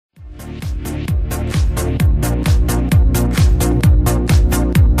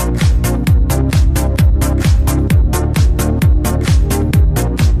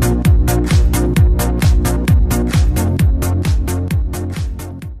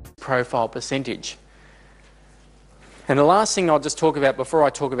profile percentage. And the last thing I'll just talk about before I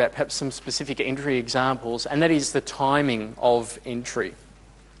talk about perhaps some specific entry examples, and that is the timing of entry.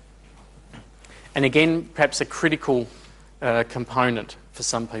 And again, perhaps a critical component for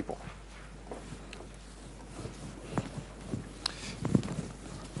some people.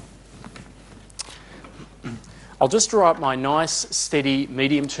 I'll just draw up my nice, steady,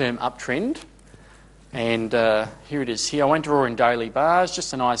 medium-term uptrend. And here it is here. I won't draw in daily bars,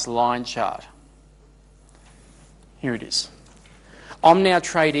 just a nice line chart. Here it is. I'm now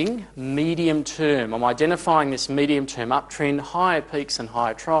trading medium term. I'm identifying this medium term uptrend, higher peaks and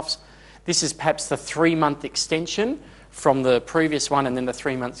higher troughs. This is perhaps the 3-month extension from the previous one and then the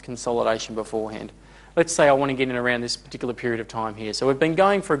 3 months consolidation beforehand. Let's say I want to get in around this particular period of time here. So we've been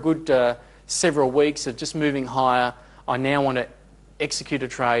going for a good several weeks of just moving higher. I now want to execute a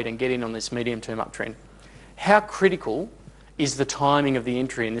trade and get in on this medium term uptrend. How critical is the timing of the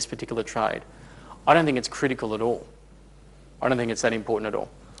entry in this particular trade? I don't think it's critical at all. I don't think it's that important at all.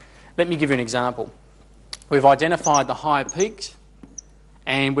 Let me give you an example. We've identified the higher peaks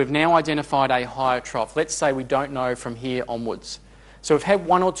and we've now identified a higher trough. Let's say we don't know from here onwards. So we've had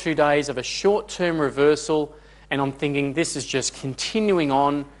 1 or 2 days of a short-term reversal and I'm thinking this is just continuing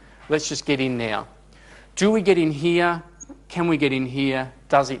on. Let's just get in now. Do we get in here? Can we get in here?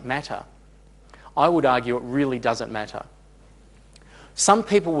 Does it matter? I would argue it really doesn't matter. Some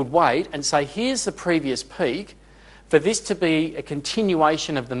people would wait and say, here's the previous peak. For this to be a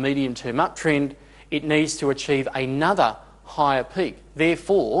continuation of the medium-term uptrend, it needs to achieve another higher peak.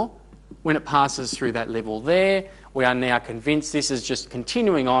 Therefore, when it passes through that level there, we are now convinced this is just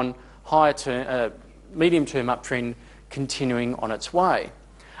continuing on, medium-term uptrend continuing on its way.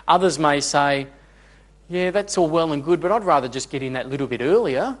 Others may say, yeah, that's all well and good, but I'd rather just get in that little bit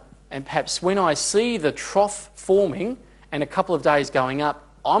earlier, and perhaps when I see the trough forming and a couple of days going up,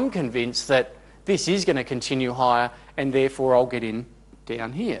 I'm convinced that this is going to continue higher and therefore I'll get in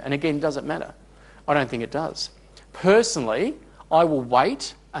down here. And again, does it matter? I don't think it does. Personally, I will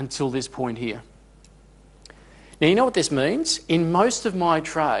wait until this point here. Now, you know what this means? In most of my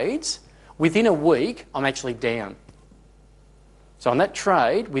trades, within a week, I'm actually down. So on that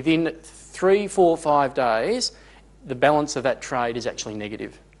trade, within 3, 4, 5 days, the balance of that trade is actually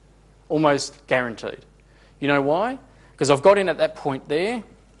negative. Almost guaranteed. You know why? Because I've got in at that point there,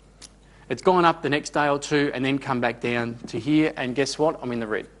 it's gone up the next day or two and then come back down to here, and guess what? I'm in the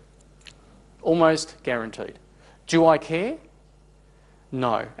red. Almost guaranteed. Do I care?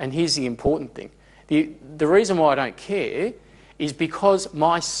 No. And here's the important thing. The reason why I don't care is because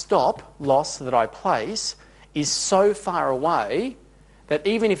my stop loss that I place is so far away that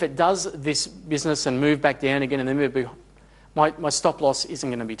even if it does this business and move back down again and then move, my stop loss isn't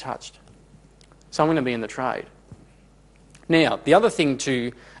going to be touched. So I'm going to be in the trade. Now, the other thing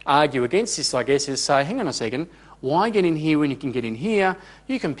to argue against this, I guess, is say, hang on a second, why get in here when you can get in here?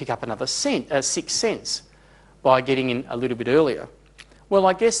 You can pick up another 6 cents by getting in a little bit earlier. Well,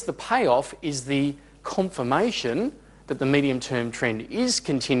 I guess the payoff is the confirmation that the medium-term trend is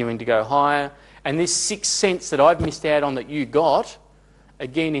continuing to go higher, and this 6 cents that I've missed out on that you got,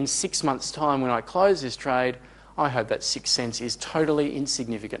 again, in 6 months' time when I close this trade, I hope that 6 cents is totally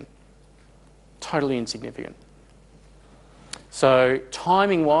insignificant. Totally insignificant. So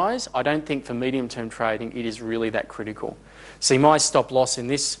timing-wise, I don't think for medium-term trading it is really that critical. See, my stop loss in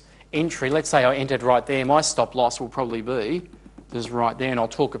this entry, let's say I entered right there, my stop loss will probably be just right there, and I'll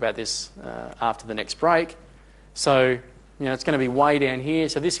talk about this after the next break. So, it's going to be way down here,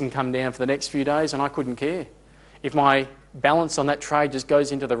 so this can come down for the next few days, and I couldn't care. If my balance on that trade just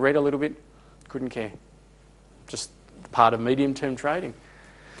goes into the red a little bit, couldn't care. Just part of medium-term trading.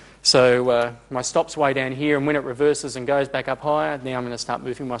 So my stop's way down here, and when it reverses and goes back up higher, now I'm going to start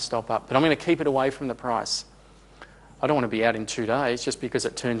moving my stop up. But I'm going to keep it away from the price. I don't want to be out in 2 days just because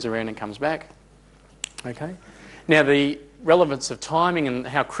it turns around and comes back. Okay. Now, the relevance of timing and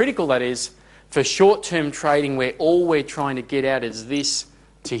how critical that is for short-term trading, where all we're trying to get out is this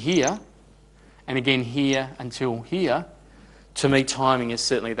to here, and again here until here, to me timing is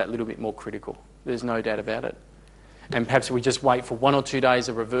certainly that little bit more critical. There's no doubt about it. And perhaps we just wait for 1 or 2 days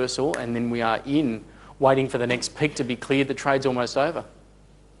of reversal and then we are in, waiting for the next peak to be cleared. The trade's almost over.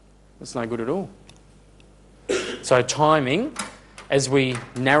 That's no good at all. So timing, as we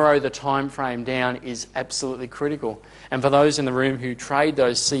narrow the time frame down, is absolutely critical. And for those in the room who trade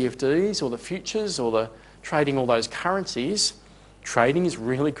those CFDs or the futures or the trading all those currencies, trading is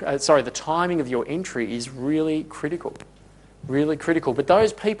really, the timing of your entry is really critical. Really critical. But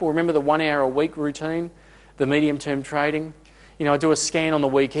those people, remember the 1 hour a week routine? The medium-term trading. I do a scan on the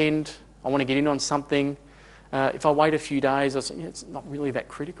weekend. I want to get in on something. If I wait a few days, I say, yeah, it's not really that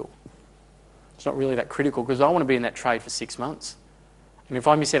critical. It's not really that critical because I want to be in that trade for 6 months. And if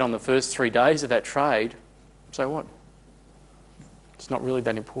I miss out on the first 3 days of that trade, so what? It's not really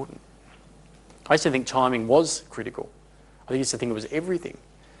that important. I used to think timing was critical. I used to think it was everything.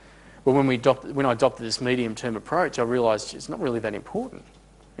 But when I adopted this medium-term approach, I realised it's not really that important.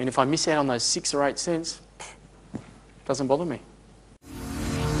 And if I miss out on those 6 or 8 cents, it doesn't bother me.